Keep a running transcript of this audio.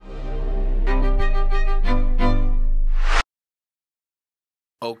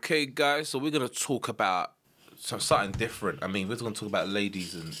Okay, guys, so we're going to talk about something different. I mean, we're going to talk about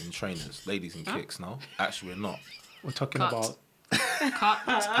ladies and trainers, ladies and kicks, no? Actually, we're not. We're talking about...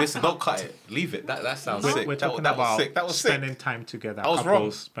 Cut. Listen, don't cut it. Leave it. That sounds sick. We're talking that about was sick. That was sick. spending time together. I was Couples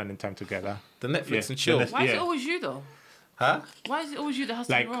wrong. spending time together. The Netflix and chill. Why is it always you though? Huh? Why is it always you that has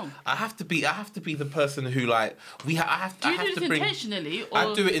to Like, be wrong? I have to be the person who like Do you do this to bring. intentionally or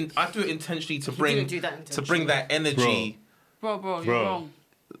I do it intentionally to bring didn't do that to bring that energy. bro, you're wrong.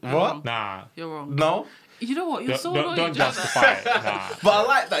 What? Nah. You're wrong. No. You know what? You're so annoying. Don't justify it. Nah. But I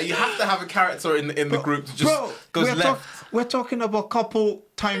like that. You have to have a character in the group to just goes left. We're talking about couple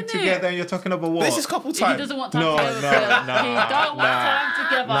time together and you're talking about what? This is couple He time. doesn't want time No, together. no, Phil. no, He don't want time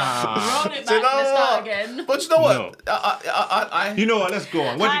together. Roll it Do you back. know Let's start what? again. But you know what? No. I You know what? Let's go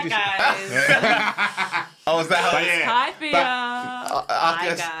on. What Hi did you guys. Oh, is that how? But yeah. Hi, Thea. I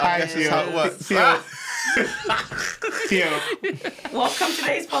guess guys. it's how it works. Theo. Theo. Welcome to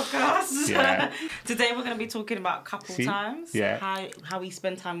today's podcast. Yeah. Today we're going to be talking about couple times. Yeah. How we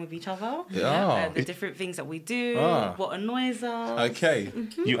spend time with each other. Yeah. The different things that we do. Ah. What annoys us. Okay.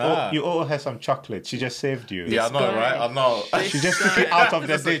 You owe her some chocolate. She just saved you. Yeah, I know, guy. right? I know. She just took you out of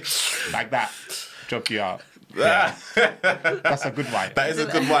the ditch like that. Dropped you out. Yeah. That's a good wife. That is a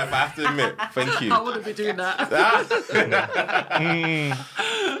good wife, I have to admit. Thank you. I wouldn't be doing that.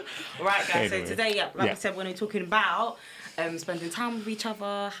 Right, guys. Anyway. So today, like we said, we're going to be talking about spending time with each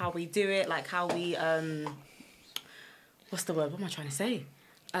other, how we do it, like how we... what's the word? What am I trying to say?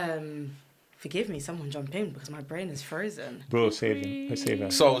 Forgive me, someone jump in because my brain is frozen. Bro, save him. Let's save her.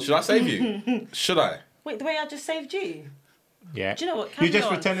 So, should I save you? Should I? Wait, the way I just saved you? Yeah. Do you know what? You're Carry just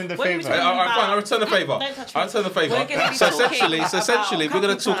on. returning the What are we favour. talking All right, fine. about? I'll return the favour. Don't touch me. I'll return the favour. We're gonna be So talking essentially, we're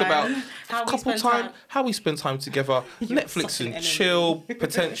going to talk about how we couple spend time, time. how we spend time together, Netflix such an and enemy. chill,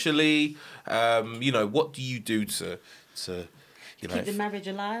 potentially. You know, what do you do to you know, Keep the marriage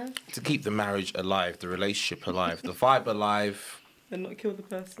alive to keep the marriage alive, the relationship alive, the vibe alive, and not kill the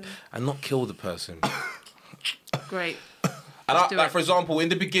person. and not kill the person. Great. And do like it. for example, in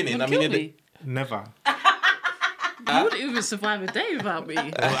the beginning, Would I mean, kill me. Never. You wouldn't even survive a day without me.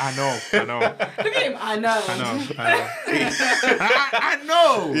 Oh, I know. Look at him. I know. I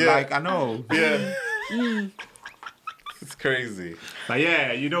know. Yeah. Like, I know. yeah, it's crazy. But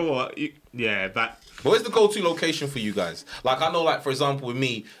yeah, you know what? That... But where's the go-to location for you guys? Like I know, like for example, with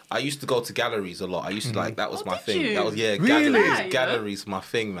me, I used to go to galleries a lot. I used to like that was my did thing. you? That was Really? galleries, my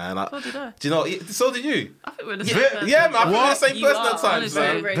thing, man. So did I. Do you know? So did you? I think we're the same Yeah, person. Yeah, man. I think we're the same You person are, at times, honestly.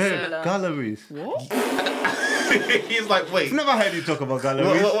 man. Very Babe, similar. galleries. What? He's like, wait. I've never heard you talk about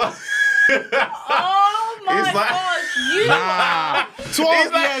galleries. What? Oh my He's like- gosh! You Nah. 12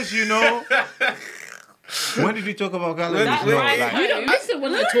 He's like- years, you know. When did you talk about galleries? That's No, right. like- You don't listen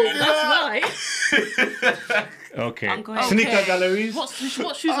when I talk, that's why. okay. I'm going- Sneaker Okay. galleries. What shoes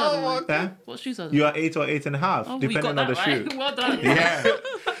are they? Huh? What shoes are they? You are 8 or 8.5, Oh, we depending got on the that shoe. right. Well done. Yeah,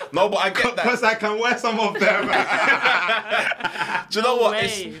 No, but I get that. because I can wear some of them. Do you know what? way.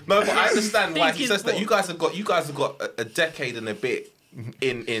 It's, no, but I understand why he Thinking says that. You guys have got a decade and a bit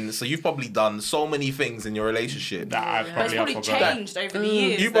in. So you've probably done so many things in your relationship. Nah, I But it's probably probably have forgot. changed over the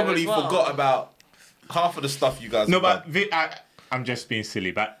years. You though, probably as well. forgot about half of the stuff you guys. No, have but done. I'm just being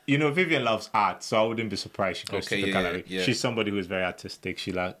silly. But you know, Vivian loves art, so I wouldn't be surprised she goes Okay, to the yeah, gallery. yeah. She's somebody who is very artistic.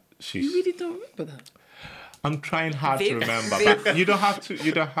 She's. You really don't remember that? I'm trying hard to Viv- remember, Viv- but you don't have to.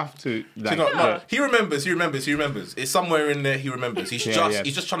 You don't have to. Like, Do you know, no, he remembers. It's somewhere in there. He remembers. He's Yeah.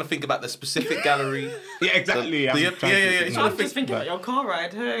 just trying to think about the specific gallery. yeah, exactly. The- I'm yeah, trying yeah, to- yeah, yeah. I'm just thinking about your car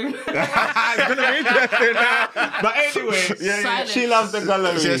ride home. it's gonna be interesting. But anyway, she loves the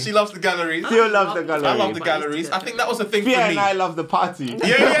gallery. Yeah, she loves the galleries. Theo loves the gallery. I love the galleries. I think that was the thing Thea for and I me. love the party.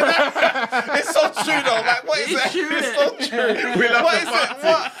 It's so true though. Like, what is It's it? true, It's so true. We love What the is it?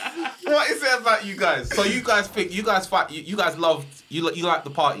 What is it about you guys? So you guys think you guys loved you like the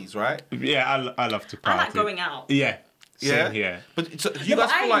parties, right? Yeah, I love to party. I like going out. Yeah. Yeah. Same here. But so do Yeah, you but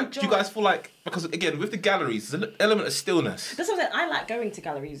guys I feel like enjoy- do you guys feel like because again with the galleries there's an element of stillness. That's what I'm saying. I like going to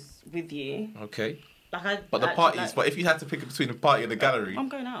galleries with you. Okay. Like But the actually parties, like- but if you had to pick between the party and the gallery. I'm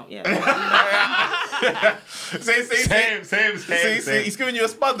going out. Yeah. See, he's giving you a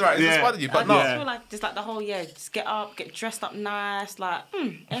spud, right? He's Yeah. spud you, I but just no. Yeah. feel like just like the whole just get up, get dressed up nice, like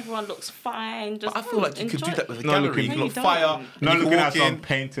everyone looks fine. Just I feel like you could do enjoy that with a No, gallery. looking- You can No, look you fire. don't. Not you can looking at walk some in.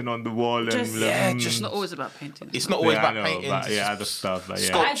 painting on the wall Just- and Yeah, It's just not always about painting. It's not always Yeah, I about know, painting. but yeah, other stuff. But yeah.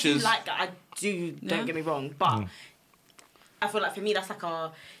 Scott- I do Sculptures. like that. I do. Don't Yeah. get me wrong, but I feel like for me that's like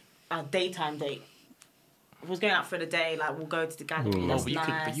a daytime date. If we're going out for the day, like we'll go to the gallery. Ooh. No, That's but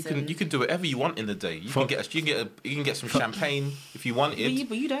nice. you can do whatever you want in the day. You can get some champagne if you wanted.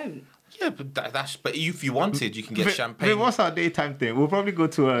 But you don't. Yeah, but but if you wanted, you can get champagne. Wait, what's our daytime thing? We'll probably go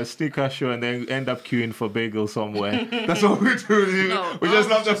to a sneaker show and then end up queuing for bagels somewhere. That's what we do. No, we just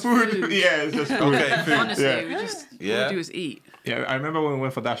love the just food. food. Yeah, it's just food. Okay, food. Honestly, Yeah. we just all Yeah. we do is eat. Yeah, I remember when we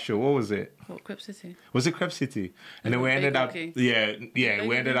went for that show. What was it? What, Creps City? Was it Creps City? And then we ended Bagel up, King.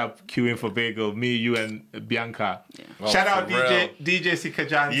 we ended up queuing for bagel. Me, you, and Bianca. Yeah. Oh, Shout out for real. DJ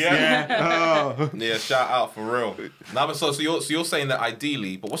Sikajans. Yeah. Oh. Yeah, shout out for real. Now, but so you're saying that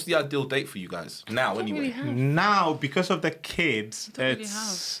ideally, but what's the ideal date for you guys now? Don't really Anyway, have. Now, because of the kids, Don't really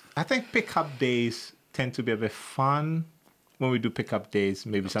I think pickup days tend to be a bit fun. When we do pickup days,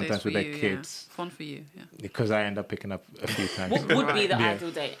 maybe Days sometimes for with the you, kids, Yeah. Fun for you, yeah. because I end up picking up a few times. What would be the Yeah. ideal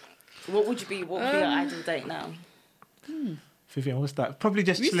date? What would be your ideal date now? Vivian, what's that? Probably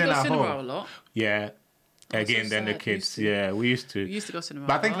just We used to chilling go at cinema a home. lot. Yeah. Again, so then the sad. kids. We used Yeah, we used to. We used to go cinema.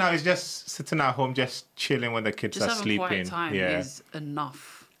 But I a think lot. now it's just sitting at home, just chilling when the kids just are having sleeping. quiet time Yeah. is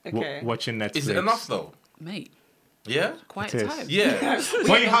enough, Okay. Watching Netflix. is it enough though? mate. Yeah. Quiet It is. time. Yeah.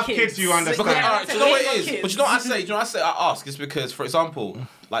 When you have kids, you understand. Because, Yeah, all right, that's you know what the way it is? for But you know what I say? I ask is because, for example,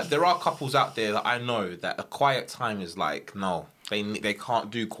 like there are couples out there that I know that a quiet time is like, no, they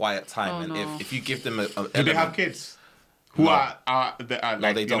can't do quiet time. Oh, and no. if you give them a Do they have kids? Who No. are like,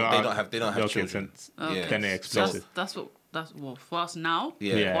 No, they you don't. know, They don't have. They don't have okay, children. Okay. Yeah. Then they express it. That's well for us now.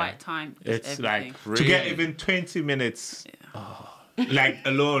 Yeah. Quiet time is It's everything. like to get Really? even 20 minutes, like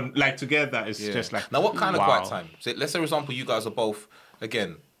alone, like together. It's Yeah. just like Now, what kind of wow. quiet time? So let's say, for example, you guys are both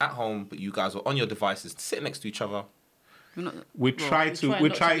again at home, but you guys are on your devices, sitting next to each other. We're not, We well, try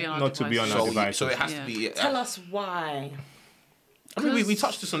not to be on our So, devices. so it has Yeah. to be. Tell us why. I mean, we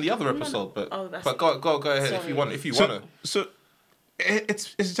touched this on the other episode, but Oh, that's- but go ahead if Sorry. you want. If you So, wanna. so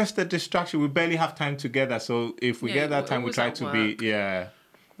it's just a distraction. We barely have time together. So if we Yeah, get that we're time, we always try at to work. be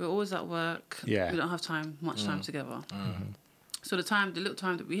We're always at work. Yeah. We don't have much time together. So the little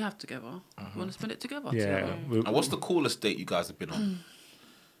time that we have together, we want to spend it together. yeah. together. we- And what's the coolest date you guys have been on?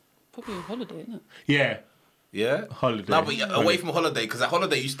 Probably a holiday, isn't it? yeah. Yeah, Holiday. No, but away from holiday, because at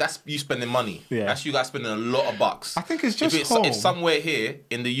holiday that's you spending money. Yeah. That's you guys spending a lot of bucks. I think it's just if home. If somewhere here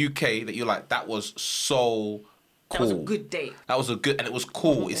in the UK that you're like, that was so That cool. was a good date. That was a good, and it was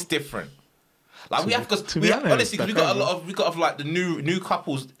cool. It's different. Like we have, because to be we honest, honestly, because I can't- we got like the new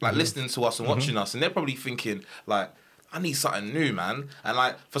couples Mm-hmm. like listening to us and watching us, and they're probably thinking like, I need something new, man. And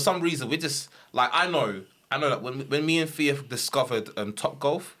like for some reason, we just like I know that when me and Thea discovered Top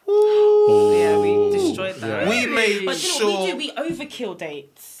Golf, Yeah, we destroyed that. Yeah. we made But you know sure what we do? We overkill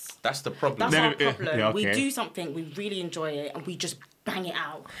dates. that's the problem. That's No, our problem. yeah, We okay. do something, we really enjoy it, and we just bang it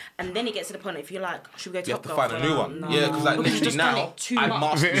out. And then it gets to the point if you're like, should we go to You have Top to Golf? find a new one. No. Yeah, because like Because literally you've just done now it too I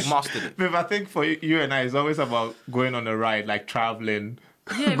much. mastered it. Viv, I think for you and I, it's always about going on a ride, like traveling.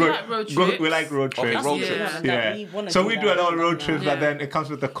 Yeah, we like road trips. We like road Okay, trips. road Yeah. trips. Yeah. We wanna So do we that. do a lot of road Yeah. trips, but Yeah. then it comes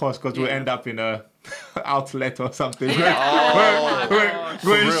with the cost because we Yeah. end up in a outlet or something. Oh, We're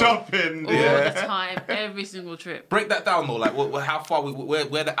going real? shopping. All Yeah. the time, every single trip. Break that down though. Like, how far?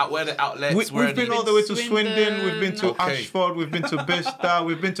 Where the outlets? We've been all the way to Swindon. Swindon. We've been to Okay. Ashford. We've been to Bicester.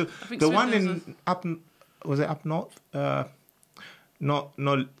 We've been to think the one Swindon's in was it up north? Not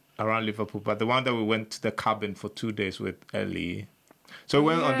around Liverpool, but the one that we went to the cabin for 2 days with Ellie. So we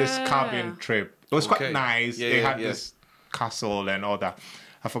went on this Yeah. cabin trip. It was Okay. quite nice. Yeah, they yeah, had yeah. this castle and all that.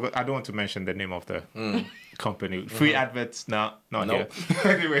 I forgot. I don't want to mention the name of the company. Mm-hmm. Free adverts, not Nope.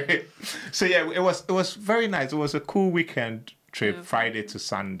 here. Anyway, so yeah, it was very nice. It was a cool weekend trip, Friday to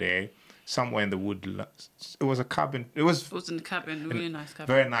Sunday, somewhere in the woodlands. It was a cabin. It was It was in the cabin, really nice cabin.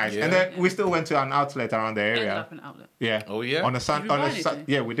 very nice. Yeah. And then we still went to an outlet around the Ended area. up in an outlet. Yeah. Oh, yeah? On a sun. Did we On buy a sun.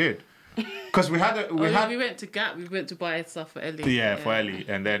 anything? Yeah, we did. Because we had We went to Gap. We went to buy stuff for Ellie. Yeah, for Ellie.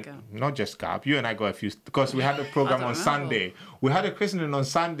 And then, Gap. not just Gap, you and I got a few, because we had a program I on don't know. Sunday. We had a christening on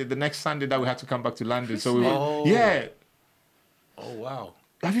Sunday, the next Sunday that we had to come back to London. So we were, Oh. yeah. Oh wow.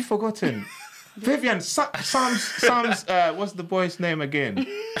 Have you forgotten? Vivian, Sam's, what's the boy's name again?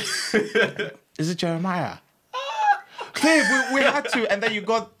 Is it Jeremiah? Viv, we had to, and then you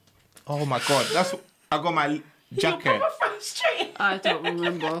got, oh my God, I got my jacket. Frustrated. I don't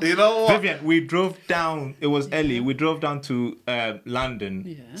remember. You know what? Vivian, we drove down. It was Ellie. We drove down to London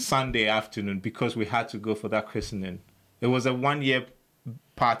Yeah. Sunday afternoon because we had to go for that christening. It was a 1-year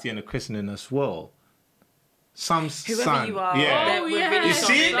party and a christening as well. Sam's Whoever son. you are, Yeah. they're- Oh, we're yeah. really You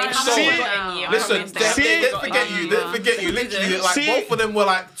sorry. see? They haven't So- forgotten you. I Listen, promise they they forget you. They forget you. Literally, like See? both of them were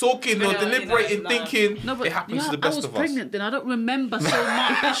like talking or Yeah, deliberating, no. thinking. No, but it happens to the I best was of pregnant then. I don't remember so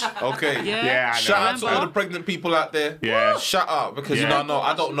much. us. Okay. Yeah. Yeah, I know. Shout out to all Remember? the pregnant people out there. Yeah. Shut up, because Yeah. you know,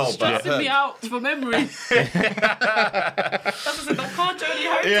 I don't know, but I Stressing me heard. out for memory. That's what I said, the car journey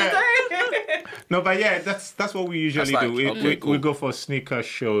home Yeah. today. No, but yeah, that's what we usually That's do. like- okay, cool. We go for sneaker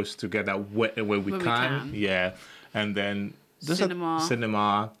shows together where we we can. can. Yeah, and then there's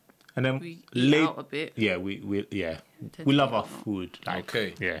Cinema. and then We eat late. out a bit. Yeah, we Tend we to love eat our out. food. Like,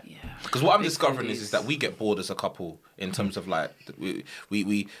 Okay. Yeah. Yeah. Because what I'm Big discovering foodies. is that we get bored as a couple in terms of like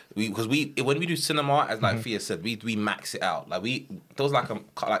we because we when we do cinema, as like Thea said, we max it out. Like there was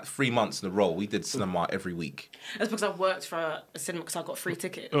like 3 months in a row we did cinema every week. That's because I worked for a cinema because I got free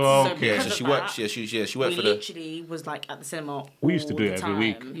tickets. Oh, So okay. Yeah, because so of she that, worked. Yeah, she worked we for the literally was like at the cinema. We used to all do the it every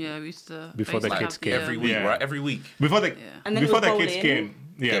week. time. Yeah, we used to. Before the I used kids to came. have, every week, Yeah. right? Every week. Before the And then it before was the kids bowling. came.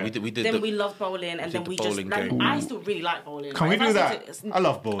 Yeah. we did. Then the, we loved bowling, and then the we just. bowling Like, game. I still really like bowling. Can we Like, do if I that? say to- I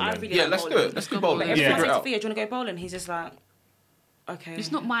love bowling. I really yeah, like let's do bowling. it. Let's do go bowling. Like, bowling. every time Yeah. I Figure say it to out. Theo, do you want to go bowling? He's just like, okay.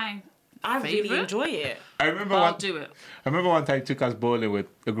 It's not my. I really favourite. enjoy it. I remember I'll one. do it. I remember one time he took us bowling with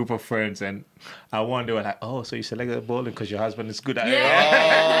a group of friends, and I won. They were like, "Oh, so you selected bowling because your husband is good at it?"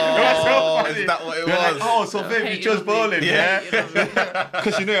 Yeah. It was so Oh, funny. is that what it They're like, was? "Oh, so babe, Hey, you chose love me. bowling, Yeah. yeah?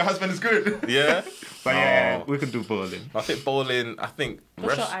 Because you know your husband is good." Yeah. But yeah, Oh. we can do bowling. I think bowling. I think.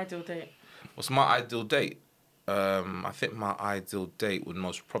 What's your ideal date? What's my ideal date? I think my ideal date would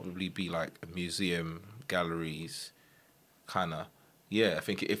most probably be like a museum, galleries, kind of. Yeah, I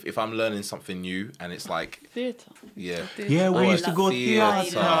think if I'm learning something new and it's like, Theatre. yeah. Yeah, we Oh, used to go theatre.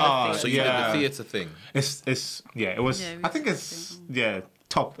 theatre. So you did the theatre thing. It's yeah, it was. Yeah, we I think used it's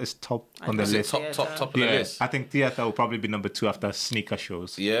top. It's top on the Is Is it list. top of the Yeah, list? I think theatre will probably be number 2 after sneaker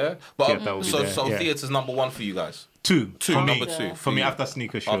shows. Yeah, but Theatre will be there, so yeah. theatre's number 1 for you guys. Two for me. Number 2 For me, you. after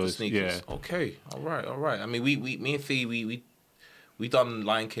sneaker After shows. sneakers. Yeah. Okay, all right. I mean, me and Thea, we done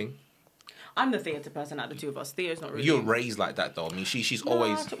Lion King. I'm the theatre person out of the two of us. Theo's not really. You're raised like that though. I mean, she's No,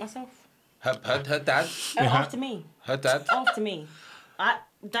 always I took myself. her dad, After me. her dad. After me.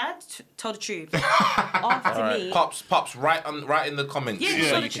 Dad, tell the truth. After me. Pops, right in the comments, Yeah, so tell you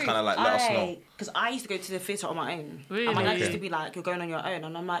the can truth. kind of like let us know. Because I used to go to the theatre on my own. Really? And my dad Okay. used to be like, "You're going on your own,"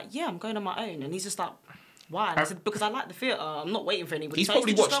 and I'm like, "Yeah, I'm going on my own." And he's just like, "Why?" And I said, "Because I like the theatre. I'm not waiting for anybody." He's So I used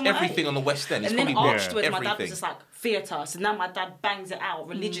probably to just watched go on my everything own. on the West End. He's And then probably afterwards, watched my dad was everything. just like, theatre. So now my dad bangs it out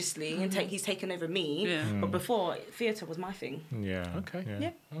religiously and he's taken over me. Yeah. But before, theatre was my thing. Yeah. Okay. Yeah. Yeah.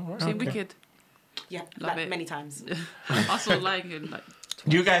 All right. See, Wicked. Yeah, Love like it. many times. I saw Lion King like.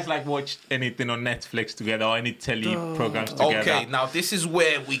 Do you guys like watch anything on Netflix together or any telly programs together? Okay, now this is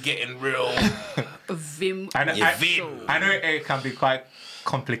where we getting real. Vim. I know, Yeah, I, Vim. I know it can be quite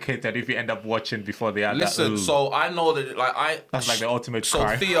complicated if you end up watching before the other. Listen, so I know that that's like the ultimate So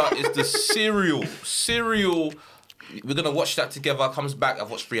crime. Thea is the serial. We're gonna watch that together. Comes back. I've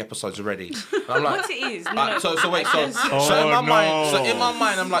watched 3 episodes already. And I'm like, What it is? No, so wait. So in Oh, my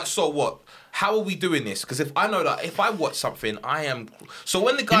mind, I'm like, so what? How are we doing this? Because if I know that if I watch something, I am. So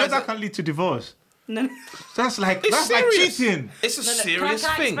when the You guys, know that can lead to divorce. no. That's like it's like serious. cheating. It's a No, no, serious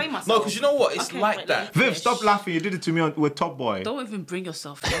can I thing. explain myself? No, because you know what? It's Okay, like wait, that. let me Viv, stop laughing. You did it to me with Top Boy. Don't even bring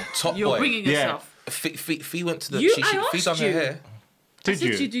yourself there. Top You're Boy. bringing Yeah. yourself. Fee went to the. You- She I Fee asked done her you. hair. Did I said to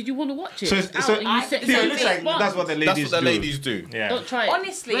you? you, did you want to watch it? So, It's out, so, and you said, so it you looks said like it's that's what the fun. ladies That's what the do. ladies do. Yeah. Don't try it.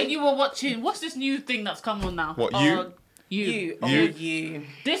 Honestly- when you were watching, what's this new thing that's come on now? What Oh, you? you. Oh, You. you.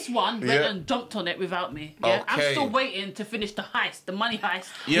 This one went Yeah. and jumped on it without me. Yeah, I'm Okay. still waiting to finish the heist, the money heist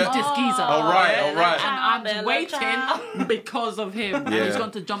Yeah. with this geezer. All right, all right. And I'm Bella waiting child. because of him. And Yeah. he's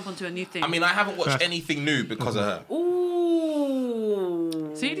going to jump onto a new thing. I mean, I haven't watched anything new because of her.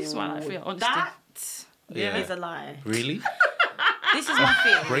 Ooh. See, this is what I feel, honestly. That Yeah. is a lie. Really? This is my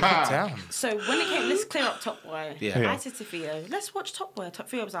thing. Break it down. So when it came, let's clear up Top Boy. Yeah. I said to Theo, let's watch Top Boy.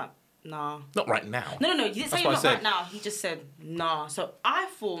 Theo was like, nah. Not right now. No, you didn't That's say what I not said. right now. He just said, nah. So I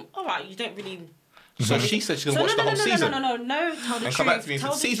thought, all right, you don't really... So she said she's gonna watch the whole no, season. No, tell the And truth. come back to me and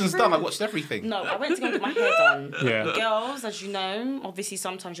Tell say, the season's truth. done, I watched everything. No, I went to go get my hair done. Yeah. Girls, as you know, obviously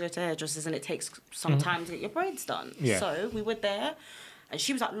sometimes you go to hairdressers and it takes some time to get your braids done. Yeah. So we were there and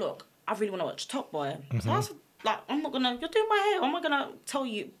she was like, look, I really want to watch Top Boy. So I was like, I'm not gonna, you're doing my hair. I'm not gonna tell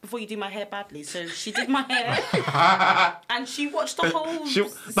you before you do my hair badly. So she did my hair and she watched the whole...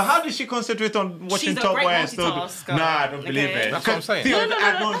 But how did she concentrate on watching She's a Top great Boy and still? multitasker. Nah, I don't believe Okay. it. That's what I'm saying. Theo, No,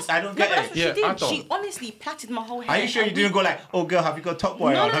 I don't get that's it. what Yeah, she did. I don't. She honestly plaited my whole hair. Are you sure you and didn't go like, oh girl, have you got Top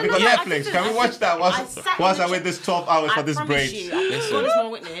Boy No, on? no, Have you no, got no, I Netflix? didn't. Can we watch that whilst sat in I the wait chair. this 12 hours for this promise braid? you, Listen. God is my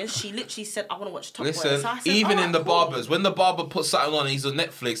witness. She literally said, "I want to watch Top Boy." Listen, So I said, even "Alright, in the cool." barbers, when the barber puts something on and he's on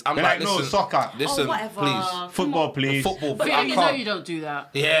Netflix, I'm They're like, like, no, listen, soccer. listen, Oh, whatever. please. Football, please. Football, But please. Yeah, I you know can't. you don't do that.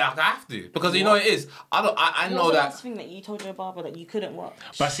 Yeah, I have to. Because you know it is. I What know was the that. last thing that you told your barber that you couldn't watch?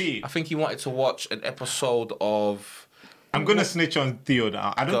 But see, I think he wanted to watch an episode of I'm gonna snitch on Theo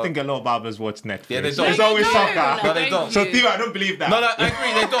now. I don't Go. think a lot of barbers watch Netflix. Yeah, they don't. It's always No, soccer. No, they don't. So Theo, I don't believe that. No, I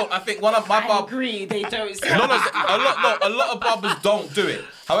agree. They don't. I think one of my I barbers. agree, they don't. A lot of barbers don't do it.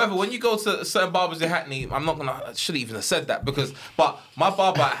 However, when you go to certain barbers in Hackney, I shouldn't even have said that but my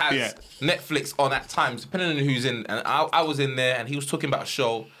barber has Yeah. Netflix on at times, depending on who's in. And I was in there and he was talking about a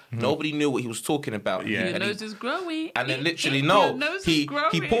show. Nobody knew what he was talking about. Yeah. Your And he- nose is growing. And then literally, Your no, nose he is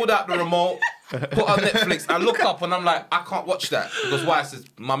growing. pulled out the remote, put on Netflix. I look up and I'm like, I can't watch that because why? I says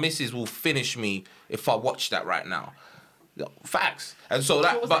my missus will finish me if I watch that right now. Facts. And so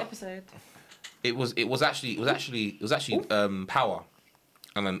that, What was but the episode? it was actually Power.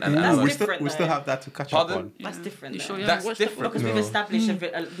 And That's we different, still though. have that to catch Pardon? up on. That's different. You though. sure you That's haven't watched different. Because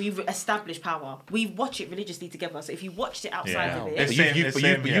No. we've established power. We watch it religiously together. So if you watched it outside Yeah. of It's it, same, it's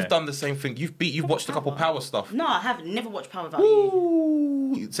same, yeah. You've done the same thing. You've watched a couple Power stuff. no, I haven't. Never watched Power Without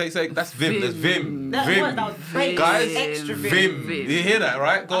You. Ooh, say that's Vim. There's Vim. That Vim. was great. Guys, Extra Vim. Vim. You hear that,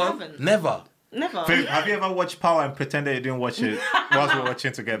 right? Go I on. haven't. Never. Never. Babe, have you ever watched Power and pretended you didn't watch it whilst we were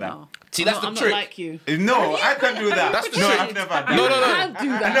watching together? No. See, that's the I'm trick. not like you. No, I can't do that. That's the no, trick. I've never done No, that. no. Can't do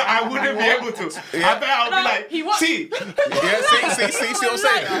that. No, I wouldn't be able to. I bet I'll be like, he wa- see. Yeah, see what I'm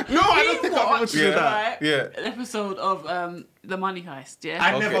saying? No, I don't think I'll be able to do Yeah. that. Right? Yeah. An episode of the Money Heist. Yeah.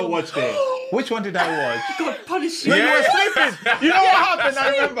 I Okay. never watched it. Which one did I watch? God punish you. No, you were sleeping. You know what happened? I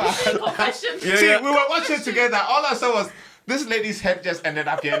remember. Confession. Yeah, See, yeah. we were watching together. All I saw was this lady's head just ended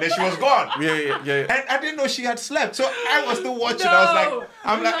up here and then she was gone. Yeah. And I didn't know she had slept. So I was still watching. I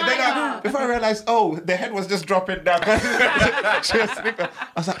was like, liar. before I realized, oh, the head was just dropping down. She was sleeping. I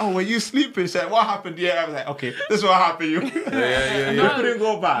was like, oh, were you sleeping? She said, what happened? Yeah, I was like, okay, this is what happened. You Yeah. couldn't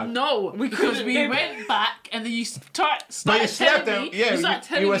go back. No, because we went back and then you started But you slept telling and me, yeah, started you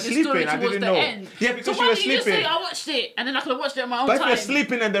telling were me the story sleeping. I towards didn't the know. end. Yeah, because so you why were didn't you just say sleeping. I watched it and then I could have watched it on my own But if time? you're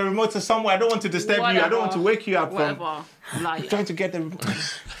sleeping and the remote is somewhere, I don't want to disturb you. I don't want to wake you up from Whatever. Like, trying to get the remote.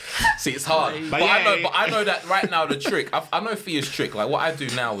 See, it's hard. But yeah, I know that right now the trick. I know Thea's trick. Like what I do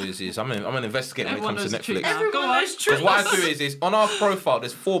now is I'm an investigator when it everyone comes knows to the truth. Netflix. Now. Go on. Because what I do is on our profile,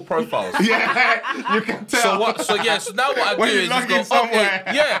 there's 4 profiles. Yeah, you can tell. So what? So yeah. So now what I do When you is log go, in somewhere.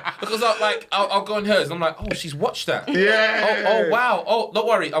 okay, yeah, because I'll go on hers. And I'm like, oh, she's watched that. Yeah. Oh wow. Oh, don't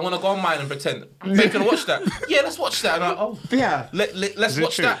worry. I'm gonna go on mine and pretend. They can watch that. Yeah, let's watch that. And I'm like, oh, Yeah. let's it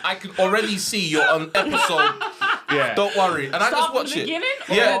watch true? that. I can already see you're on episode. Yeah. Don't worry. And I Start just from watch the it. beginning,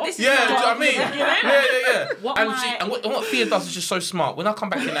 Yeah, or- This is yeah. Do you know what I start mean? from the beginning? Yeah. What And my- what Thea does is just so smart. When I come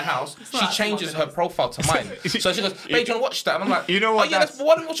back in the house, she like changes smart. her profile to mine. So she goes, "Babe, do you want to watch that?" And I'm like, You know what, Oh, yeah, that's-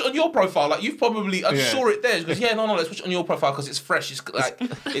 why don't you watch it on your profile? Like you've probably, I Yeah. saw it there. She goes, "Yeah, no, let's watch it on your profile because it's fresh. It's like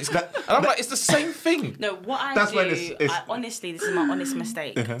it's." And I'm like, it's the same thing. No, what I That's do, when it's- I, honestly, this is my honest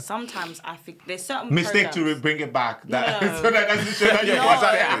mistake. Sometimes I think there's certain Mistake to programs- bring it back. That, No. so that doesn't show that you Yeah, watched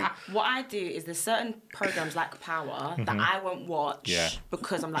exactly. it. What I do is there's certain programs like Power that I won't watch Yeah.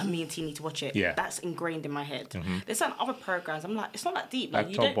 because I'm like, me and T need to watch it. Yeah. That's ingrained in my head. There's certain other programs I'm like, it's not that deep. Like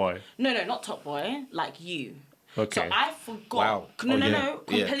you Top don't- Boy? No, not Top Boy. Like You. Okay. So I forgot. Wow. No, Oh, no, yeah. no.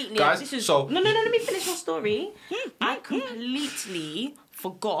 Yeah. Completely. Guys, This is so- no. Let me finish my story. I completely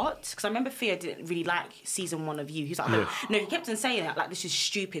forgot because I remember Theo didn't really like season 1 of You. He's like, no, he kept on saying that like this is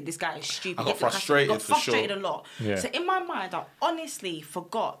stupid. This guy is stupid. I got Get the frustrated got for sure. frustrated a lot. Yeah. So in my mind, I honestly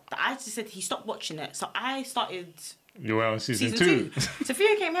forgot that I just said he stopped watching it. So I started You were on season season 2. 2. So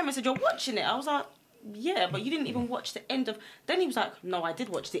Theo came home and said, "You're watching it." I was like, yeah, but you didn't even watch the end of. Then he was like, "No, I did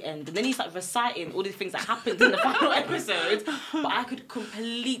watch the end." And then he's like reciting all the things that happened in the final episode, but I could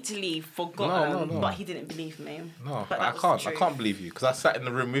completely forgotten. No. But he didn't believe me. No, But I that was the can't. I truth. can't believe you because I sat in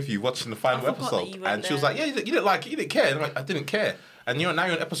the room with you watching the final I forgot that episode, you weren't and she was there. like, "Yeah, you didn't like it. You didn't care." And I'm like, "I didn't care." And now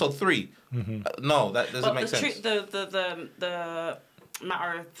you're on episode 3. No, that doesn't But make the sense. the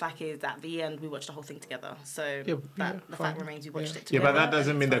matter of fact is, at the end, we watched the whole thing together. So the fact remains, we watched it Yeah, together. but that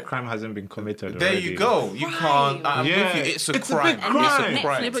doesn't mean the It's crime hasn't been committed. There already. you go. You can't. I'm Yeah. with you. It's a It's a crime. big crime. It's a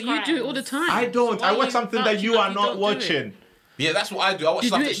crime. Yeah, but you do it all the time. I don't. So why I watch you something that vouching you like are not don't do it? watching. Yeah, that's what I do. I watch Did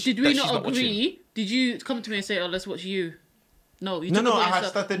stuff we, that did we that she's not watching. agree? Did you come to me and say, "Oh, let's watch You"? No, you No, took no, it I upon had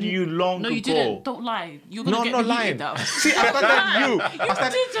yourself. started You long No, ago. you didn't. Don't lie. You're gonna No, I'm get not heated lying. now. See, I started You. You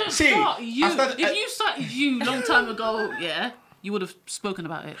didn't start You. I started, If you started You long time ago, yeah, you would have spoken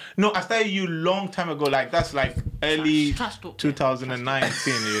about it. No, I started You long time ago. Like that's like early Trash talk.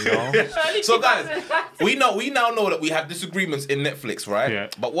 2019. You know. So guys, we now know that we have disagreements in Netflix, right? Yeah.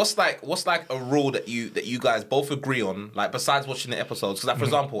 But what's like a rule that you guys both agree on, like besides watching the episodes? Because like, for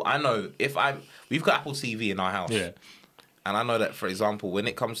example, I know we've got Apple TV in our house. Yeah. and I know that, for example, when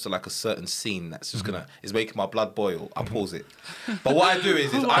it comes to like a certain scene that's just is making my blood boil, I pause it. But what I do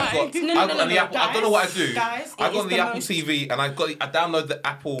is I've got the Apple. I don't know what I do. Guys, I got the Apple TV and I download the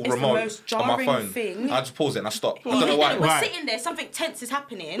Apple remote on my phone. Thing. I just pause it and I stop. I You don't know why. We're sitting there, something tense is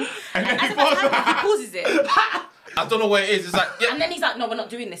happening, and as he pauses it. I don't know where it is. It's like, And then he's like, "No, we're not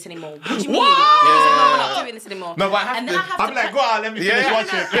doing this anymore." What do you mean? What? He's like, "No, we're not doing this anymore." No, but I have and to. then I have I'm like, go on, let me finish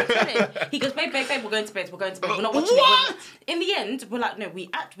watching. He goes, babe, we're going to bed. We're going to bed. We're not watching it. In the end, we're like, no, we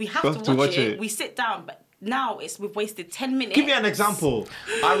have to watch it. We sit down, but now we've wasted 10 minutes. Give me an example.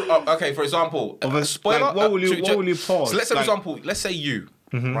 Okay, for example, Of a spoiler. like, what will you pause? So let's say, for Like- example, let's say you,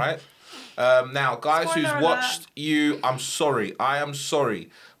 right? Now, guys Spoiler who's alert. watched you, I'm sorry. I am sorry.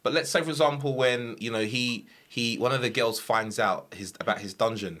 But let's say, for example, when one of the girls finds out about his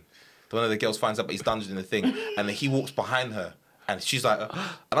dungeon. One of the girls finds out about his dungeon and the thing, and then he walks behind her, and she's like, and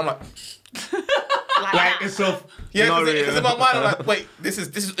I'm like, Like it's so because in my mind I'm like, wait, this is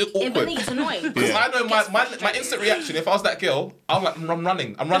awkward. It gets annoying. Because I know my instant reaction, if I was that girl, I'm like,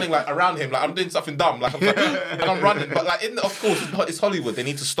 I'm running like around him, like I'm doing something dumb, like I'm like, and I'm running. But like, of course, it's Hollywood. They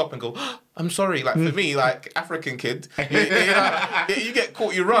need to stop and go, I'm sorry. Like for me, like African kid, you get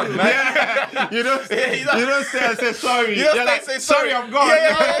caught, you run, man. Yeah. You don't stay and say sorry. You don't You're stay like, and say sorry, I'm gone.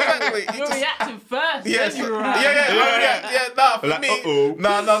 Yeah, exactly. You're reacting first. Yes. Then you run. Nah, for Like, me, uh-oh.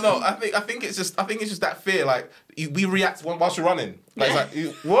 no. I think it's just that fear. Like we react whilst you're running. Like, it's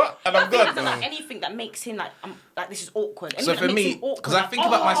like what? And I'm I think good. that's like anything that makes him like this is awkward. So Anything for that makes me, him awkward, because I think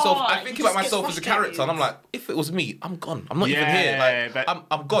about myself, I think he about just gets myself as a character, and I'm like, if it was me, I'm gone. I'm not even here. Like but-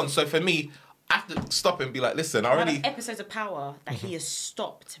 I'm gone. So for me, I have to stop and be like, listen, I one already. of episodes of Power that he has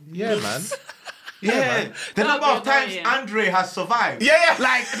stopped. Yeah, man. Yeah, the number of times Yeah. Andre has survived. Yeah.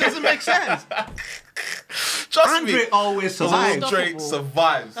 Like it doesn't make sense. Trust Andre me. always survives. Andre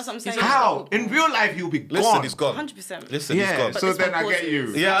survives. That's what I'm saying. How? In real life, he'll be gone. Listen, he's gone. 100%. Listen, he's Yeah, gone. so this then one I get pauses.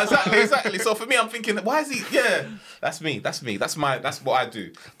 you. Yeah, exactly. So for me, I'm thinking, why is he? Yeah, that's me. That's what I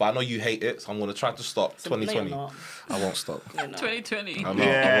do. But I know you hate it, so I'm gonna try to stop. So, no, you're 2020. not. I won't stop. You're not. 2020. I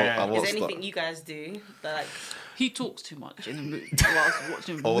Yeah. won't Is there stop. anything you guys do that like? He talks too much in the movie whilst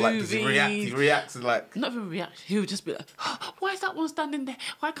watching Oh, movies. like does he react? He reacts and like. Not even react. He would just be like, "Why is that one standing there?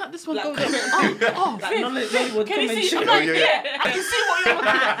 Why can't this one Like- go there? Oh, Like Viv, Nollywood can you see?" commentary. I'm like, Yeah, yeah, I can see what you're looking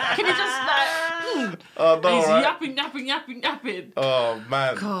at. Can you just like? Oh And no! he's Right? yapping. Oh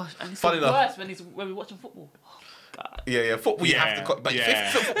man. Gosh, and it's Funny the enough. worst when we're watching football. God. Yeah. Football, you have to. But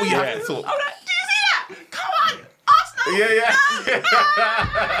Yeah. football, you have to talk. I'm like, do you see that? Come on, Arsenal.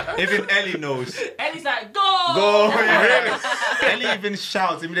 Yeah. Even Ellie knows. And he's like, go. Go. Really? Ellie even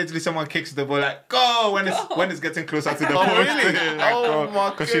shouts immediately someone kicks the ball like go when it's getting closer to the post. really? Like, Oh, go. my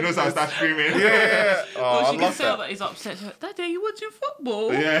Because she knows I'll start screaming. Yeah. Oh, Well, I she can love tell that. that he's upset. She's like, Daddy, are you watching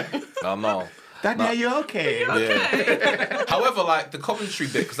football? Yeah. I know. Daddy, are you okay? Yeah. However, like the commentary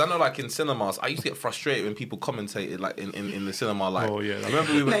bit, because I know, like in cinemas, I used to get frustrated when people commentated, like in the cinema. Like, Oh, yeah. I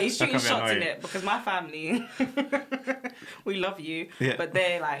remember we were. No, he's That shooting can be shots in annoying. it because my family, we love you, Yeah. but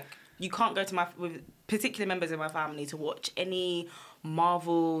they're like, you can't go to with particular members of my family to watch any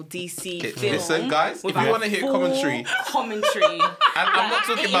Marvel, DC film. Listen, guys, if without you want to hear full commentary, commentary. and I'm not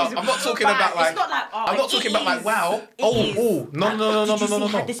talking It about. is I'm not talking bad. about like. It's not like, oh, I'm not it talking about like is. wow. It Oh, is. oh, no. Did you see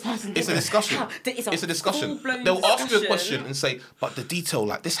how this person It's a did it? discussion. How- It's a discussion. full-blown They'll ask you a discussion. question and say, but the detail,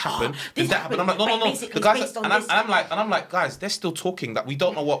 like this happened, this did that happen? I'm like, happened, no. but basically The guys, based on and this. I'm like, guys, they're still talking that we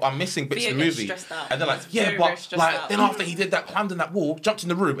don't know what I'm missing bits Theo of the gets movie. stressed out. And they're like, Very, yeah, very but stressed like out. then after he did that, climbed in that wall, jumped in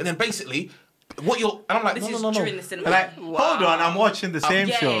the room, and then basically, what you're, and I'm like, This is no. during the cinema. Like, hold on, I'm watching the same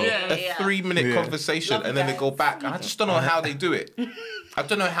yeah, show. yeah. A 3-minute Yeah. conversation, Love and then they that. go back, and I just don't know how they do it. I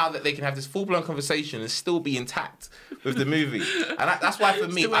don't know how that they can have this full-blown conversation and still be intact with the movie, and that's why for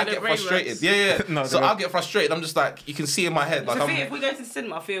me Still I in the get brain frustrated. works. Yeah. No, So they I'll get frustrated. I'm just like, you can see in my head, like So I'm Theo, if we go to the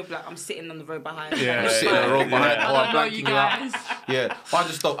cinema, I feel like I'm sitting on the road behind. Yeah. I'm sitting in a row behind, I or I'm don't know you blanking out. guys. Yeah, or I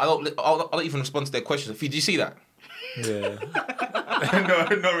just stop. I don't even respond to their questions. Did you see that? Yeah.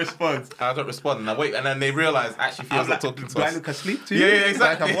 no response. I don't respond, and I wait, and then they realize actually Theo's not talking to do I us. look asleep to Yeah, you?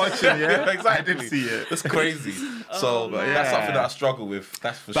 exactly. Like I'm watching, yeah? exactly. I did see it. That's crazy. So man. that's Yeah. something that I struggle with.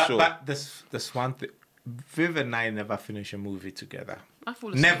 That's for sure. But this one thing, Viv and I never finish a movie together. I fall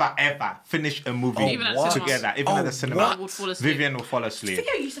asleep. Never ever finish a movie Even at what? cinema. together. Even Oh, at the cinema. I would fall asleep. Vivian will fall asleep.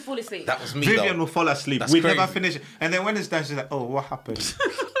 Theo used to fall asleep. That was me. Vivian though. will fall asleep. That's We crazy. never finish. And then when it's done, she's like, "Oh, what happened?"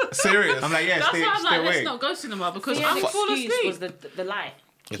 Serious. I'm like, "Yeah, That's stay, why I'm stay like, let's awake." not go cinema because His I would fall excuse asleep. was the light.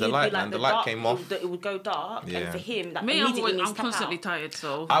 Yeah, the He'd be light, like, man. The light came off. It would go dark, Yeah. and for him, that Me, I'm, immediately always, needs I'm to tap constantly out. tired,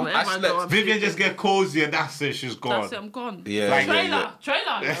 so I wherever I slept- go, I'm Vivian sleeping. just get cozy and that's it. She's gone. That's it, I'm gone. Yeah, Like- yeah, Trailer,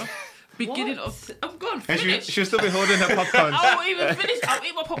 yeah. no? beginning of. I'm gone. And Finish. she'll still be holding her popcorn. I won't even finish. I'll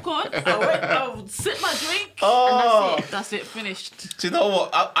eat my popcorn. I'll sip my drink. Oh. And that's it. Finished. Do you know what?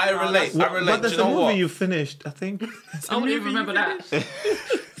 I relate. I relate. But Do there's you know a movie what? you finished, I think. I wouldn't even remember that. Do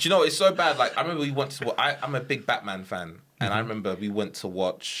you know it's so bad? Like I remember we went to. I'm a big Batman fan, and I remember we went to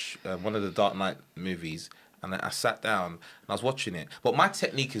watch one of the Dark Knight movies, and then I sat down and I was watching it. But my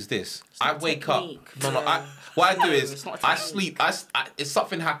technique is this: I wake technique. up. No. What I do is it's not a I technique. sleep. If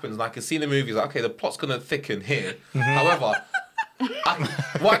something happens, and I can see in the movies, like okay, the plot's gonna thicken here. However.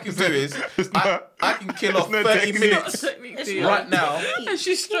 What I can do is I can kill off 30 minutes right now. And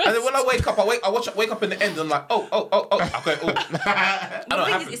she's stressed. And then when I wake up, I wake up in the end and I'm like, oh. Okay, oh. I The don't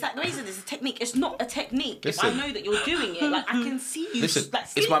thing have is, it. it's like the reason it's a technique. It's not a technique. If Listen. I know that you're doing it, like I can see you. Listen, like,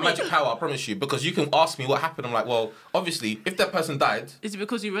 it's my sleeping. magic power, I promise you. Because you can ask me what happened. I'm like, well, obviously, if that person died. Is it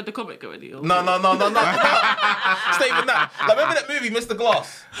because you read the comic already? Or No. It's not even that. Like, remember that movie, Mr.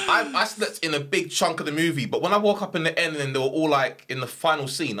 Glass? I slept in a big chunk of the movie, but when I woke up in the end and they were all like in the final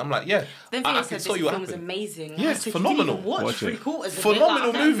scene, I'm like, yeah, Then I Theo can said tell this you what film was happened. amazing. Yeah, I it's said, phenomenal. You didn't even watch Watch it. 3/4 of it. Phenomenal Like,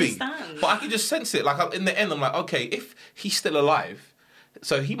 I don't movie. understand. But I can just sense it. Like in the end, I'm like, okay, if he's still alive,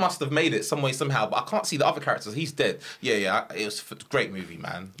 so he must have made it some way somehow. But I can't see the other characters. He's dead. Yeah. It was a great movie,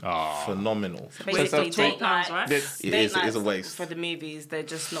 man. Aw. Phenomenal. Basically, £12, date night, right? It is a waste. for the movies. They're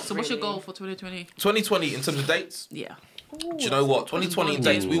just not. So what's your really- goal for 2020? 2020 in terms of dates. Yeah. Do you know what? 2020 in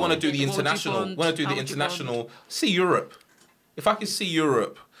dates. We want to do the What would you international. bond? We want to do How the would you international. See Europe. If I could see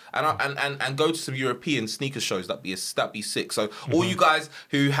Europe. And go to some European sneaker shows. That'd be sick. So all you guys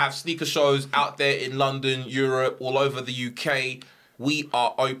who have sneaker shows out there in London, Europe, all over the UK, we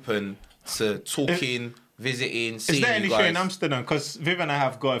are open to talking, visiting, seeing Is there you any guys. show in Amsterdam? Because Viv and I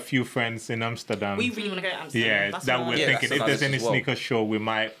have got a few friends in Amsterdam. We really want to go to Amsterdam. yeah, That's that what we're I- Yeah, thinking. that's If there's another any as well. sneaker show, we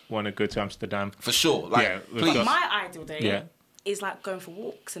might want to go to Amsterdam. For sure. Like, Yeah, we've please. got- My ideal day Yeah. is like going for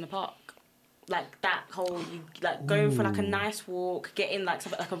walks in the park. Like that whole, going for like a nice walk, getting like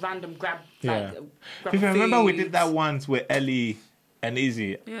something like a random grab. Yeah. Grab Viv, I remember we food. did that once with Ellie and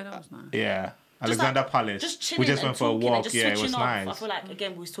Izzy. Yeah, that was nice. Yeah. Just Alexander like- Palace. Just chilling we just and went for a talking and walk. just Yeah, it was switching off. I nice. feel like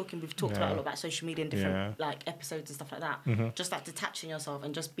again we've talked about a lot about social media and different Yeah. like episodes and stuff like that. Just like detaching yourself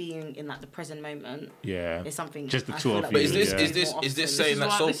and just being in like the present moment Yeah. is something. Just the I two feel of like you, But is we this yeah. do is this more is this often. saying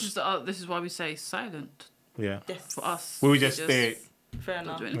that This is why we say silent Yeah. Yes. for us. We would just stay. Fair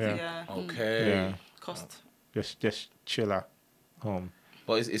enough. do anything. Yeah. Okay. Yeah. Cost. Just chill at home.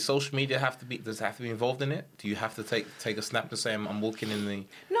 But is social media does it have to be involved in it? Do you have to take a snap and say I'm walking in the?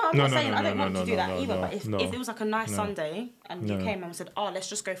 No, I'm No, not no, saying no, I don't no, want no, to do no, that no, either. no, But if no. it was like a nice No. Sunday and you No. came and said, "Oh, let's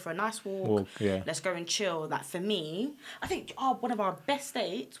just go for a nice walk. Walk, yeah. Let's go and chill." Like for me, I think one of our best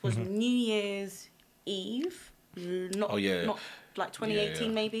dates was Mm-hmm. New Year's Eve. Not, Oh, yeah. not like 2018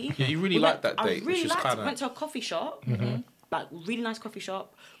 Yeah. maybe. Yeah, you really We liked went- that date, I which really is liked it. kinda- Went to a coffee shop. Like really nice coffee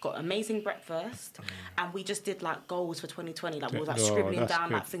shop, got amazing breakfast, and we just did like goals for 2020. Like we was like Oh, scribbling that's down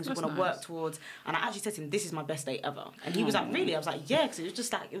good. like things That's we want to nice. work towards. And I actually said to him, "This is my best date ever." And he was like, "Really?" I was like, "Yeah," because it was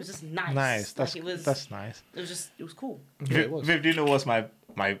just nice. Nice. Like, That's nice. it was cool. Viv, do you know what's my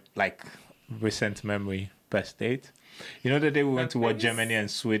like recent memory best date? You know the day we went to watch Memories? Germany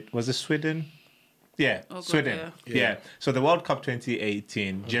and Sweden. Was it Sweden? Yeah, Oh, God, Sweden. yeah. Yeah. So the World Cup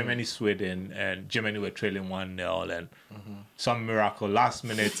 2018, Germany, Sweden, and Germany were trailing 1-0, and some miracle last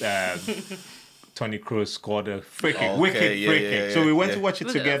minute. Tony Kroos scored a free kick, Okay, wicked yeah, free yeah, kick. yeah, So we went yeah. to watch it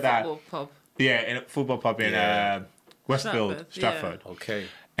Was it a together. football pub? Yeah, in a football pub in Yeah. Westfield, Stratford, Stratford. Okay.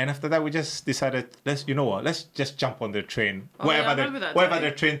 And after that, we just decided, let's just jump on the train. Oh, yeah, I remember that wherever day.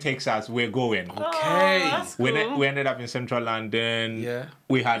 the train takes us, we're going. Okay. that's cool. We ended up in central London. Yeah.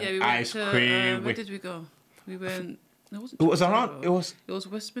 We had Yeah, we went ice to, cream. where did we go? We went. No, it wasn't. It was Trafalgar around- Road. it was-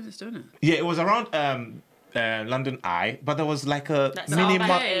 Westminster, isn't it? Yeah, it was around London Eye, but there was like a That's mini the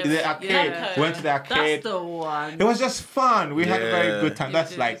arcade. the arcade. Yeah. Went to the arcade. That's the one. It was just fun. We had a very Yeah. good time. You That's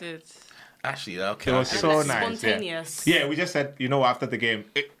did, like you did. Actually, okay. It was okay. so That's nice. spontaneous. Yeah, we just said, after the game,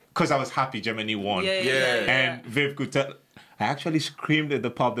 because I was happy Germany won. Yeah. And Viv could tell. I actually screamed at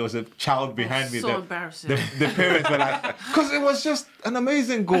the pub. There was a child behind me. So embarrassing. The parents were like, because it was just an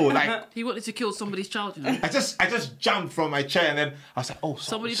amazing goal. Like He wanted to kill somebody's child, you know. I just jumped from my chair and then I was like, oh,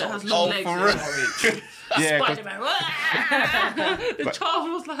 Somebody sorry, that has sorry. long legs. for you real? know. Yeah, 'cause- Spider-Man. The child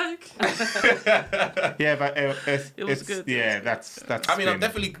was like. yeah, but it's, It was it's good. yeah, that's. I mean, I'm been-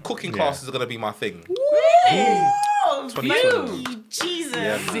 definitely cooking Yeah. classes are gonna be my thing. Oh, 2020. Vim. Jesus,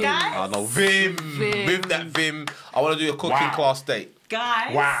 Vim. guys. I know Vim. With that Vim, I want to do a cooking Wow. class date.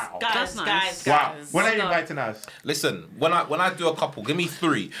 Guys. Wow. Guys, That's nice. guys, Wow. guys. When are you Stop. inviting us? Listen, when I do a couple, give me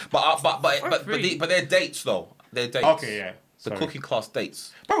 3. But three. they're dates though. They're dates. Okay, yeah. The cooking class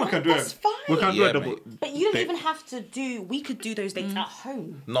dates. But we can do That's it. fine. We can do Yeah, a double. mate. But you don't date. even have to do. We could do those dates at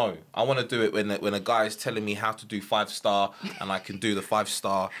home. No, I want to do it when a guy is telling me how to do 5-star, and I can do the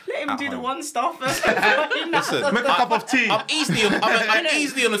 5-star. Let him at do the home. 1-star first. Listen, Make a cup of tea. I'm easily on. I'm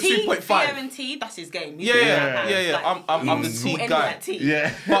easily on a Tea, 2.5. Theo and tea, that's his game. Yeah. I'm the he's tea sorting guy. that tea.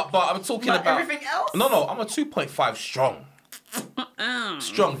 Yeah. But I'm talking But about everything else? No, I'm a 2.5 strong.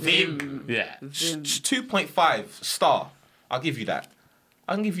 Strong Vim. Yeah. 2.5 star. I'll give you that.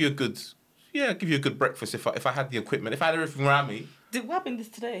 I can give you a good. Yeah, I'll give you a good breakfast if I had the equipment, if I had everything around me. What happened this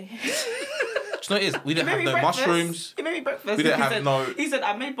today? Do you know what it is? We didn't have He no made me breakfast. mushrooms. He made me breakfast. We didn't He have said, no- He said,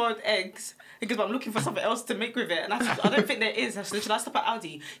 I made boiled eggs. Because I'm looking for something else to make with it. And I said, I don't think there is. I said, should I stop at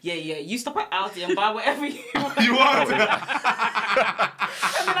Aldi? Yeah. You stop at Aldi and buy whatever you want. You want?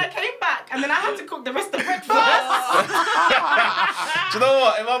 And then I came back and then I had to cook the rest of breakfast. Do you know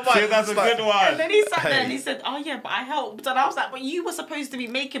what? In my mind, See, that's a it's like- good one. And then he sat there Hey. and he said, oh yeah, but I helped. And I was like, but you were supposed to be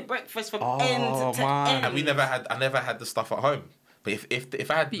making breakfast from end to man. end. And I never had the stuff at home. But if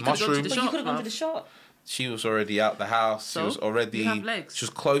I had But you could've gone to the mushrooms, But you could have gone to the shop. she was already out the house. So? She was already. You have legs. She was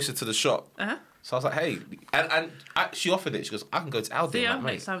closer to the shop. Uh-huh. So I was like, hey, she offered it. She goes, I can go to Aldi. Theo, I'm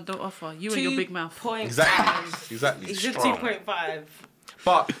like, next mate. time, don't offer. You and your big mouth. 2.5. Exactly. He's a Strong. 2.5.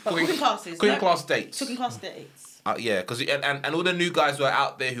 But cooking classes. Cooking no? class dates. Cooking class dates. Yeah, because and all the new guys who are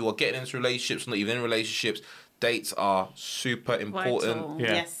out there who are getting into relationships, not even in relationships, dates are super important. Vital.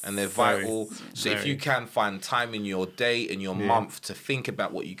 Yeah. Yes. And they're Very, vital. So if very. you can find time in your day and your month to think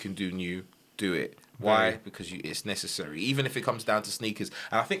about what you can do new, do it. Why? Very. Because it's necessary. Even if it comes down to sneakers.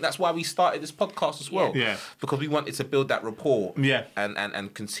 And I think that's why we started this podcast as well. Yeah. Because we wanted to build that rapport. Yeah.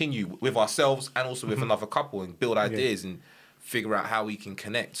 And continue with ourselves and also with another couple and build ideas and figure out how we can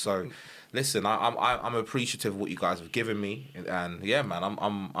connect. So listen, I'm appreciative of what you guys have given me. And yeah, man,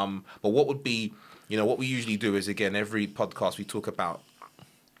 I'm but what would be, what we usually do is, again, every podcast we talk about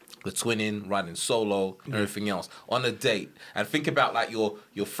the twinning, riding solo, and everything else on a date, and think about like your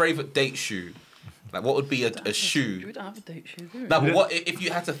favorite date shoe. Like, what would be a shoe? We don't have a date shoe, do we? No, but what if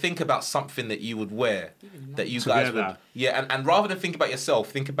you had to think about something that you would wear that you guys would? Together. Yeah, and rather than think about yourself,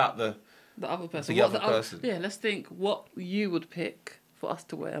 think about the other person. The What other person. Yeah, let's think what you would pick for us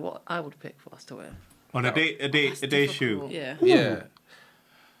to wear, what I would pick for us to wear. On a day shoe. Yeah. yeah.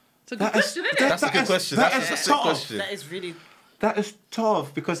 It's a good question, isn't it? That's a good question. that That's is a good tough. question. That is really. That is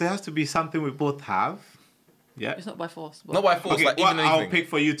tough because it has to be something we both have. Yeah. It's not by force. But Not by force, Okay, like what even I'll anything. pick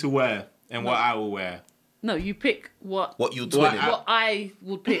for you to wear and what I will wear. No, you pick what What you're twinning. what I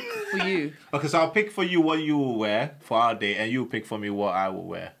would pick for you. Okay, so I'll pick for you what you will wear for our day, and you pick for me what I will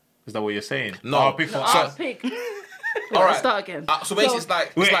wear. Is that what you're saying? No. I'll pick for So- I'll us. pick. All All right. right. Start again. So basically, it's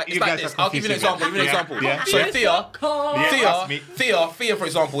like Wait, it's you like guys this. are I'll give you an example. confusing Give you an me. example. Yeah. So Yeah. Thea, for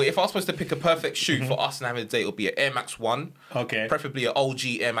example, if I was supposed to pick a perfect shoe for us and having a date, it would be an Air Max 1. Okay. Preferably an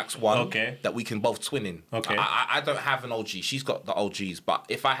OG Air Max 1. Okay. That we can both twin in. Okay. I don't have an OG. She's got the OGs, but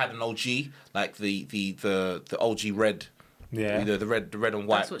if I had an OG, like the OG red, Yeah. the red and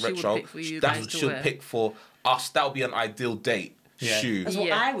white That's what she would retro, pick for you that's guys what to she'll wear. pick for us. That would be an ideal date Yeah. shoe. That's what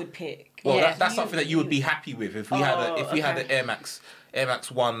Yeah. I would pick. Well, Yeah. that's something that you would be happy with if we had okay. the Air Max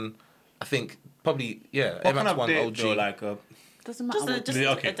 1. I think probably Air What kind Max of 1 date, OG. though, like Doesn't matter. Just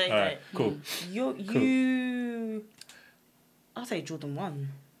what- okay, a date. all right, cool. You. I'll say Jordan 1.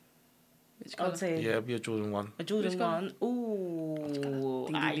 Which I'd colour? say Yeah, it'd be a Jordan 1. a Jordan Which colour? 1. Ooh.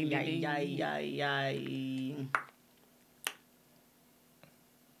 Ding, Ay, ding, ding, ay, ding, ay, ding. ay,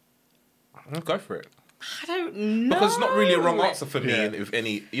 ay. Go for it. I don't know. Because it's not really a wrong answer for me Yeah. if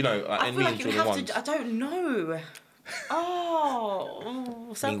any, like, I any feel like and you Jordan have 1s. to. I don't know.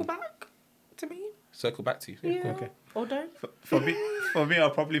 Oh, circle back to me. Circle back to you. Yeah. Okay. Or don't. For me, I'll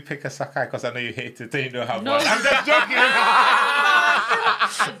probably pick a Sakai because I know you hate it. So you know how No. much. I'm just joking.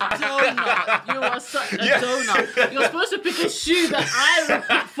 Donut. You are such a donut. You're supposed to pick a shoe that I would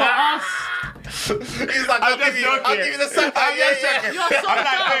pick for us. He's like, I'm just joking. I'll give you the Sakai. I'm just joking. You're so I'm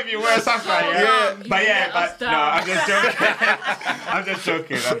not dumb. saying you wear a Sakai. so Yeah. dumb. You But yeah, let us but no, down. I'm just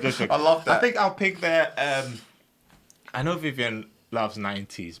joking. I'm just joking. I love that. I think I'll pick the. I know Vivian loves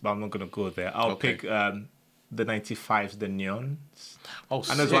 90s, but I'm not gonna go there. I'll Okay. pick the 95s, the neons. Oh,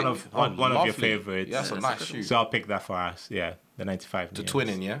 And it's one of your lovely. favorites. Yeah, that's a nice shoe. So I'll pick that for us. Yeah, the 95 The neons.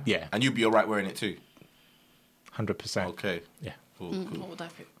 twinning, yeah? Yeah. And you'd be alright wearing it too? 100%. Okay. Yeah. Cool, cool. What would I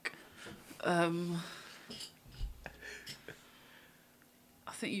pick?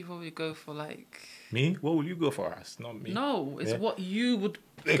 I think you probably go for like. Me? What will you go for us? Not me. No, it's Yeah. what you would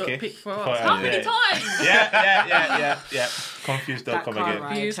Okay. pick for For us. us, How many yeah. times? Yeah. Confused.com That car again. ride.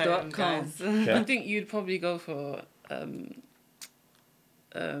 Confused.com. guys. Yeah. I think you'd probably go for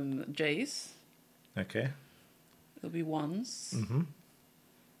J's. Okay. There'll be ones. Mm-hmm.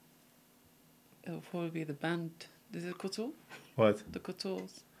 It'll probably be the band. Is it couture? What? The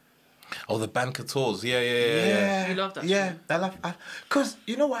coutures. Oh, the band Couture's. Yeah. You love that Yeah, shoe? I love. Cause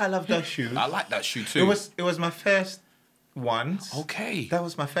you know why I love that shoe? I like that shoe too. It was my first ones. Okay. That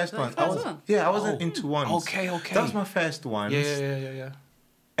was my first one. the first one? Yeah, I wasn't into ones. Okay. That was my first ones. Yeah.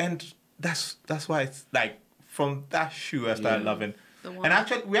 And that's why it's like from that shoe I started loving. The one- And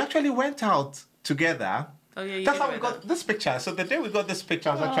actually, we actually went out together. Oh yeah, you That's did how we wear got that. this picture. So the day we got this picture,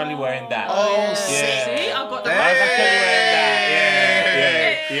 I was actually wearing that. Oh, Yeah. sick. See, I got the I was actually wearing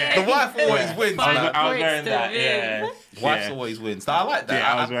that. Yeah. The wife always wins. Fine. man. I was wearing Points that. to Yeah. Wife Yeah. always wins. I like that.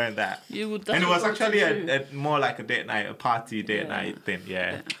 Yeah, I was wearing that. You would. And it was actually a a more like a date night, a party date Yeah. night thing.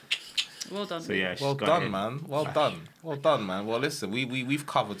 Yeah. well done. So yeah, she's Well got done, it. man. Well done, man. Well, listen, we've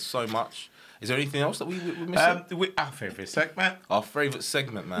covered so much. Is there anything else that we're missing? Our favorite segment. Our favourite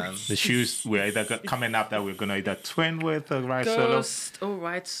segment, man. The shoes we're either coming up that we're gonna either twin with or ride solo. Ghost. All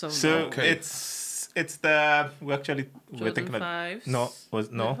right, solo. So Okay. it's the we're Jordan thinking of 5s. no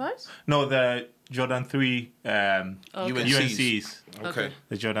Fives? no the Jordan 3 Okay. UNCs, Okay.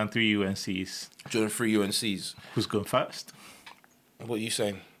 the Jordan 3 UNCs. Jordan 3 UNCs. Who's going first? What are you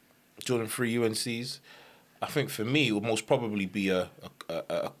saying? Jordan 3 UNCs. I think for me it would most probably be a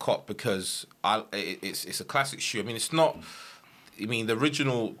cop because it's a classic shoe. I mean, it's not. I mean, the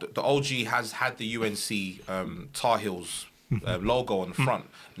original, the OG has had the UNC Tar Heels logo on the front.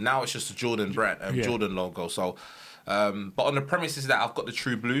 Now it's just a Jordan brand, Jordan logo. So, but on the premises that I've got the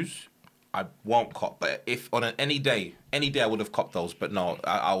True Blues, I won't cop. But if on any day I would have copped those. But no,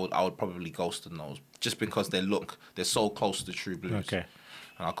 I would probably ghost on those just because they're so close to the True Blues. Okay.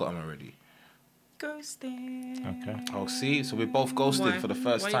 And I got them already. Ghosting. Okay. Oh, see, so we're both ghosted Why? for the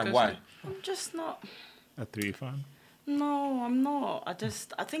first Why you time. ghosted? Why? I'm just not. A 3 fan. No, I'm not.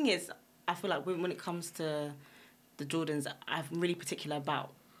 I think I feel like when it comes to the Jordans, I'm really particular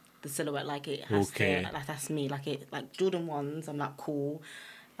about the silhouette. Like it has Okay. to, like that's me. Like Jordan 1s, I'm like cool.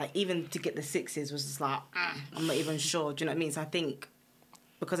 Like even to get the 6s was just like, I'm not even sure. Do you know what I mean? So I think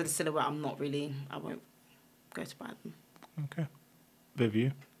because of the silhouette, I won't go to buy them. Okay. Viv,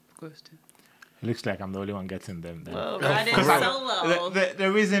 you? Ghost. It looks like I'm the only one getting them then. Well, riding for real. solo.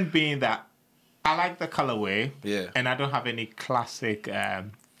 The reason being that I like the colorway. Yeah. And I don't have any classic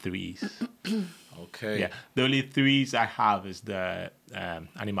 3s. Okay. Yeah. The only 3s I have is the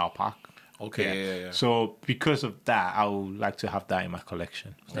Animal Park. Okay. Yeah. So because of that, I would like to have that in my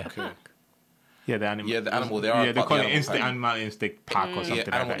collection. Yeah. Okay. Yeah, the animal. Yeah, the animal. They are. Yeah, they part call of it the animal pack. Animal Instinct Pack or something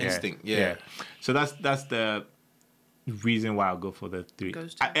like Animal that. Instinct, yeah. So that's the reason why I'll go for the 3.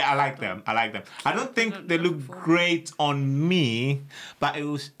 Ghost. I like them. I don't think they look great on me, but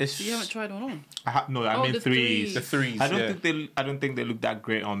it's. You haven't tried one on. I mean the 3s. threes. The 3s. I don't think they look that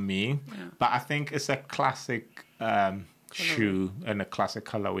great on me, but I think it's a classic shoe and a classic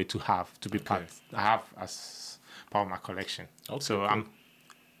colorway to be part. I have as part of my collection. Okay, So cool. I'm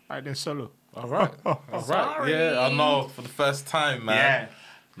riding solo. All right. All right. Sorry. Yeah, I know for the first time, man. Yeah.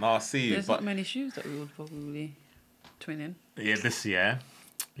 No, I see you, There's but not many shoes that we would probably twin in. Yeah, this year.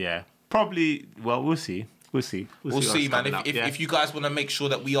 Yeah. Probably, well, we'll see. We'll see, we'll see, what's man. coming up, If you guys want to make sure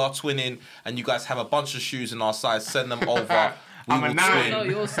that we are twinning and you guys have a bunch of shoes in our size, send them over. We I'm a will 9. twin. No,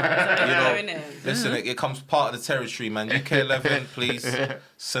 your size. You know, innit? listen, it comes part of the territory, man. UK 11, please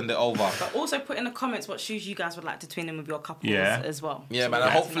send it over. But also put in the comments what shoes you guys would like to twin in with your couples Yeah. as well. Yeah, So man. we'd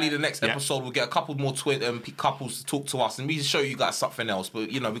And like to hopefully know. the next episode we'll get a couple more couples to talk to us and we show you guys something else. But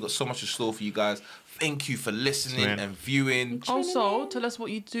we've got so much in store for you guys. Thank you for listening Man. and viewing. Also, tell us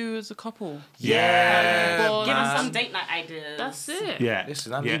what you do as a couple. Yeah, Bonds. Give us man. some date night ideas. That's it. Yeah.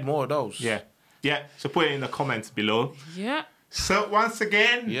 Listen, I yeah. need more of those. Yeah. Yeah. So put it in the comments below. Yeah. So once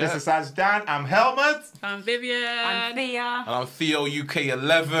again, Yeah. this is Ajdan. I'm Helmut. I'm Vivian. I'm Thea. And I'm Theo UK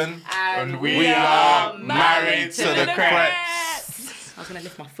 11. And we are married to the Creps. I was going to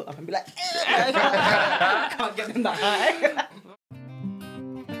lift my foot up and be like, I can't get them that high.